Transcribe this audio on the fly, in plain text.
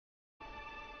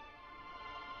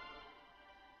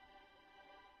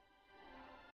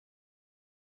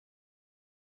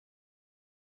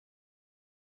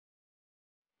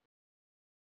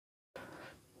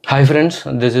Hi friends,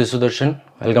 this is Sudarshan.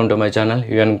 Welcome to my channel.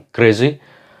 You are crazy.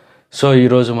 So ee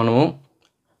roju manamu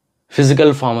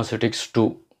physical pharmaceutics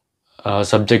 2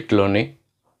 subject loni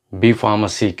B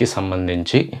pharmacy ki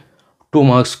sambandhinchi 2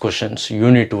 marks questions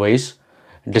unit wise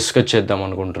discuss cheddam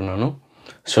anukuntunnanu.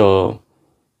 So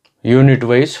unit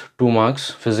wise 2 marks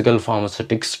physical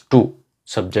pharmaceutics 2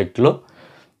 subject lo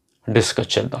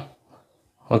discuss cheddam.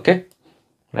 Okay,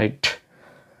 right.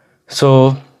 So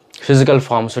physical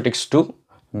pharmaceutics 2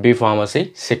 B pharmacy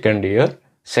second year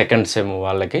second sem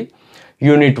వాళ్ళకి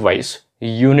unit wise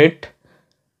unit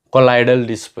colloidal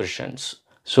dispersions.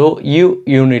 So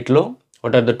unit lo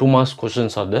what are the 2 marks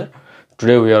questions are there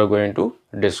today we are going to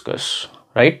discuss,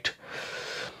 right?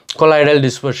 Colloidal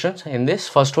dispersions. In this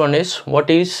first one is what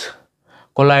is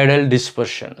colloidal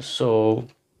dispersion. So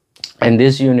in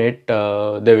this unit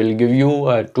they will give you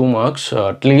 2 marks,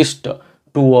 at least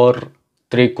 2 or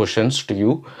 3 questions to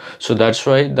you. So that's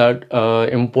why that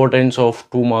importance of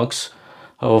 2 marks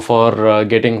for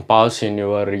getting pass in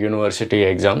your university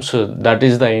exam. So that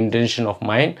is the intention of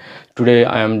mine. Today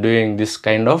I am doing this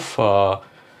kind of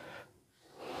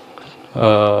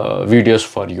videos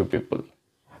for you people,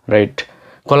 right?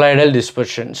 Colloidal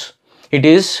dispersions. It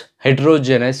is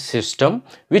heterogeneous system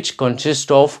which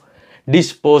consists of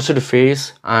dispersed phase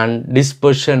and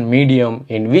dispersion medium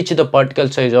in which the particle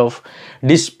size of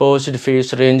dispersed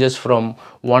phase ranges from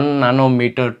 1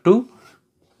 nanometer to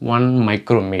 1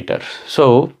 micrometer. So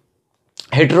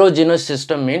heterogeneous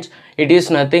system means it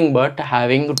is nothing but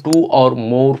having 2 or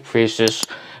more phases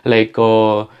like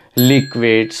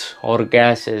liquids or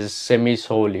gases,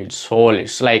 semi-solids,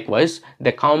 solids. Likewise,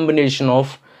 the combination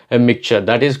of a mixture,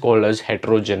 that is called as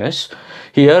heterogeneous.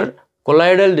 Here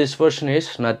colloidal dispersion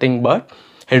is nothing but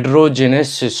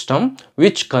heterogeneous system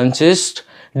which consists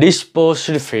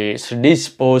dispersed phase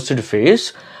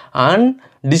and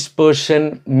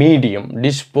dispersion medium,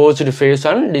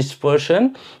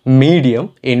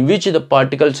 in which the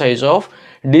particle size of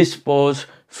dispersed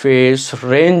phase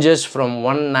ranges from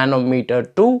 1 nanometer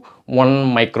to 1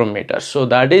 micrometer. So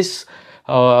that is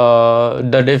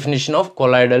the definition of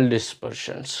colloidal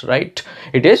dispersions, right?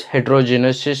 It is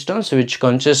heterogeneous systems which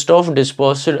consist of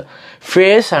dispersed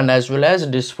phase and as well as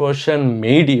dispersion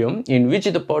medium in which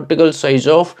the particle size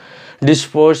of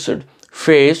dispersed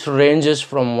phase ranges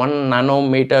from 1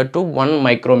 nanometer to 1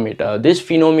 micrometer. This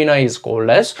phenomena is called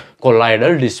as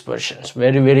colloidal dispersions.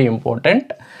 Very, very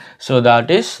important. So that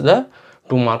is the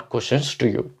 2 mark questions to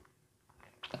you.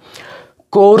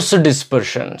 Coarse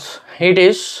dispersions. It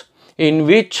is in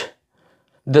which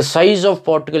the size of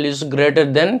particle is greater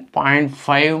than 0.5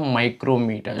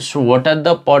 micrometers. So what are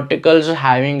the particles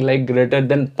having like greater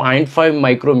than 0.5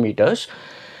 micrometers?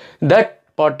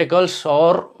 That particles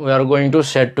are we are going to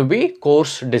set to be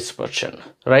coarse dispersion,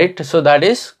 right? So that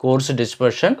is coarse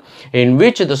dispersion in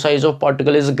which the size of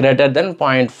particle is greater than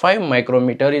 0.5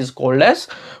 micrometer is called as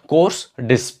coarse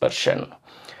dispersion.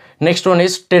 Next one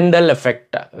is Tyndall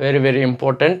effect. Very, very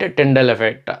important. Tyndall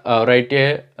effect. Write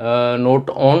a note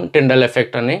on Tyndall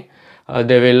effect.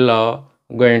 They will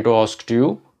going to ask to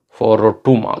you for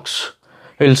 2 marks.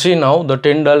 We'll see now the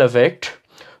Tyndall effect.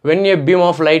 When a beam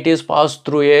of light is passed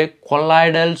through a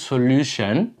colloidal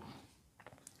solution,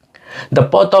 the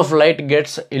path of light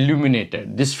gets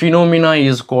illuminated. This phenomena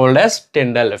is called as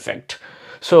Tyndall effect.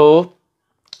 So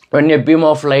when a beam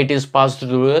of light is passed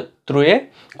through a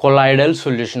colloidal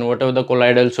solution, whatever the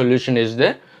colloidal solution is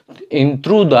there,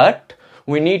 through that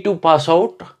we need to pass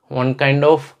out one kind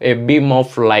of a beam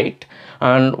of light,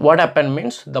 and what happened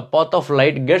means the path of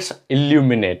light gets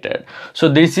illuminated. So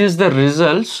this is the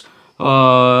results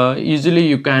easily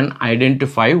you can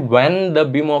identify when the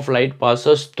beam of light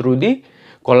passes through the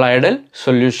colloidal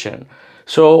solution.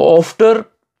 So after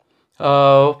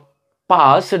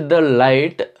pass the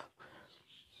light,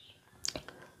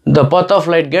 the path of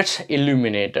light gets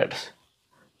illuminated.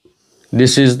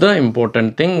 This is the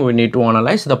important thing we need to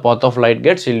analyze. The path of light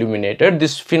gets illuminated.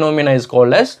 This phenomena is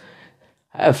called as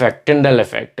effect, Tyndall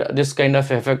effect. This kind of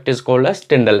effect is called as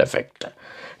Tyndall effect.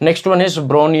 Next one is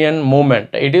Brownian moment.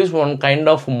 It is one kind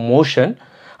of motion.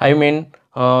 I mean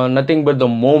nothing but the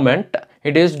moment.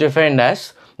 It is defined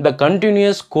as the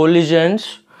continuous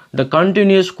collisions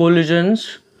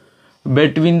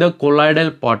between the colloidal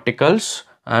particles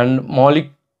and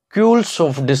molecules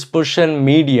of dispersion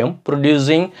medium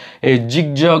producing a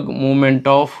zigzag movement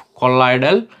of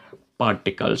colloidal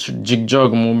particles.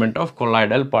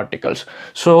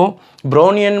 So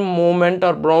Brownian moment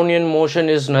or Brownian motion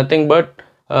is nothing but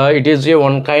it is a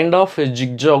one kind of a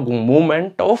zigzag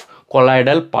movement of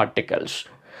colloidal particles.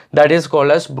 That is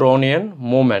called as Brownian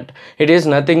moment. It is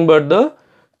nothing but the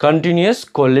continuous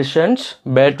collisions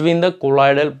between the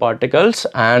colloidal particles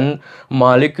and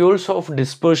molecules of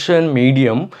dispersion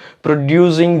medium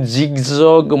producing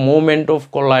zigzag movement of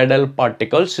colloidal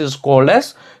particles is called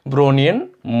as Brownian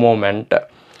moment.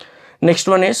 Next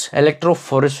one is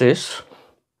electrophoresis.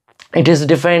 It is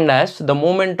defined as the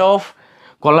movement of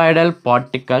colloidal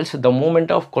particles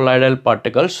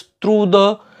through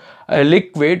the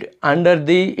liquid under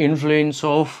the influence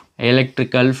of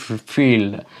electrical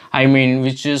field. I mean,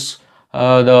 which is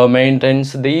the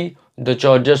maintains the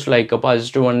charges like a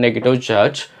positive and negative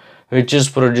charge, which is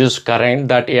produce current.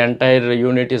 That entire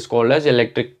unit is called as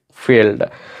electric field.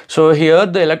 So here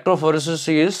the electrophoresis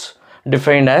is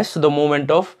defined as the movement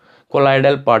of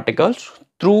colloidal particles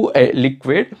through a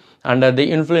liquid under the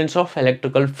influence of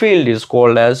electrical field is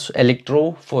called as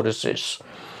electrophoresis.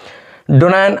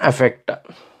 Donan effect.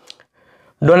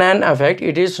 Donan effect,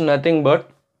 it is nothing but,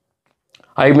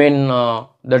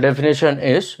 the definition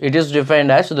is, it is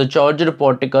defined as the charged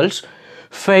particles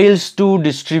fails to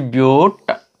distribute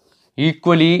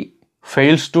equally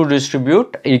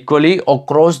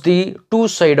across the two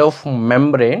sides of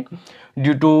membrane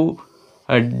due to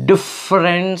a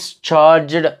different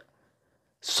charged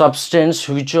substance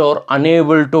which are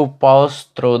unable to pass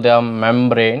through the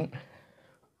membrane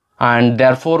and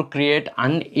therefore create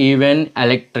uneven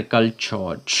electrical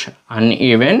charge.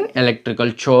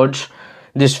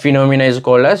 This phenomena is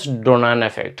called as Donan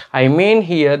effect. I mean,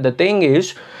 here the thing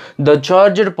is, the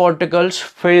charged particles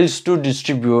fails to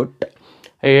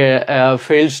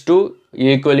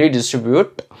equally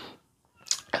distribute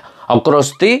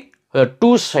across the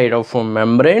two sides of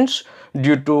membranes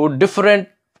due to different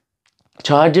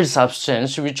charged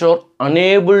substance which are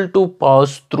unable to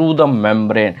pass through the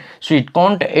membrane. So it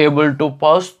can't able to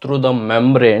pass through the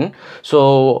membrane.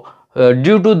 So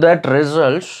due to that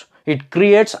results, it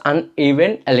creates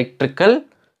uneven electrical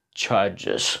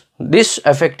charges. This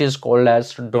effect is called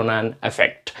as Donan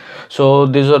effect. So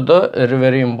these are the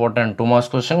very important 2 marks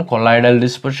question: colloidal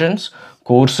dispersions,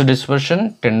 coarse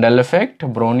dispersion, Tyndall effect,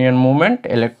 Brownian movement,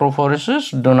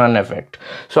 electrophoresis, Donan effect.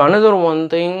 So another one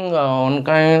thing, one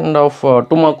kind of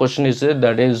 2 mark question is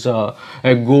that is a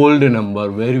gold number,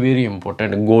 very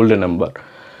important gold number.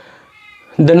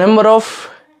 The number of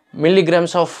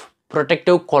milligrams of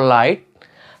protective colloid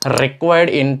required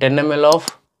in 10 ml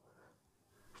of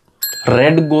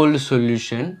red gold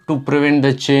solution to prevent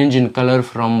the change in color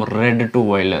from red to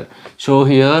violet. So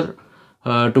here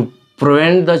to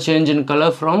prevent the change in color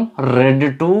from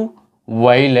red to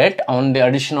violet, on the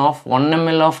addition of 1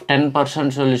 ml of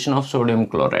 10% solution of sodium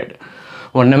chloride.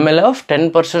 1 ml of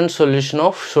 10% solution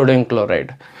of sodium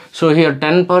chloride. So here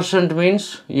 10%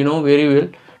 means, you know very well,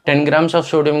 10 grams of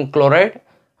sodium chloride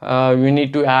we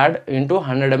need to add into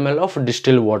 100 ml of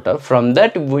distilled water. From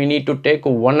that we need to take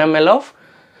 1 ml of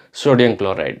sodium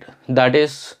chloride, that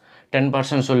is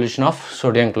 10% solution of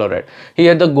sodium chloride.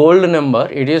 Here the gold number,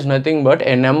 it is nothing but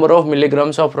a number of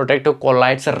milligrams of protective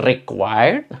colloids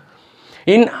required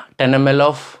in 10 ml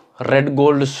of red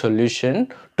gold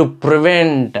solution to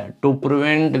prevent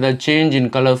the change in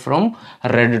color from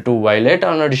red to violet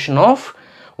on addition of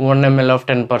 1 ml of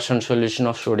 10% solution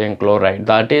of sodium chloride.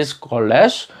 That is called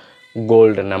as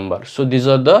gold number. So these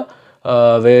are the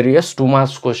various 2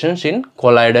 marks questions in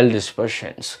colloidal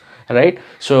dispersions, right?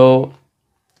 So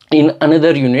in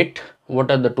another unit, what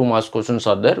are the 2 marks questions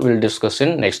are there, we'll discuss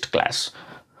in next class.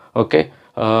 Okay,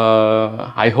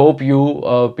 I hope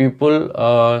you people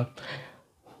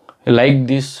like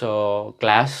this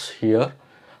class here,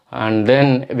 and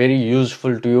then very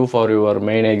useful to you for your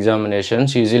main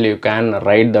examinations. Easily you can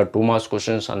write the 2 marks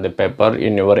questions on the paper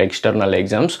in your external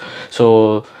exams.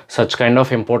 So such kind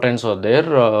of importance are there,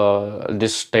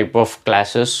 this type of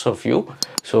classes of you.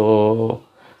 So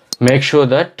make sure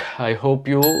that, I hope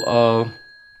you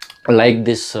like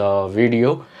this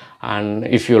video, and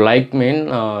if you like me,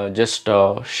 just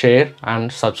share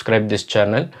and subscribe this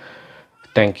channel.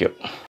 Thank you.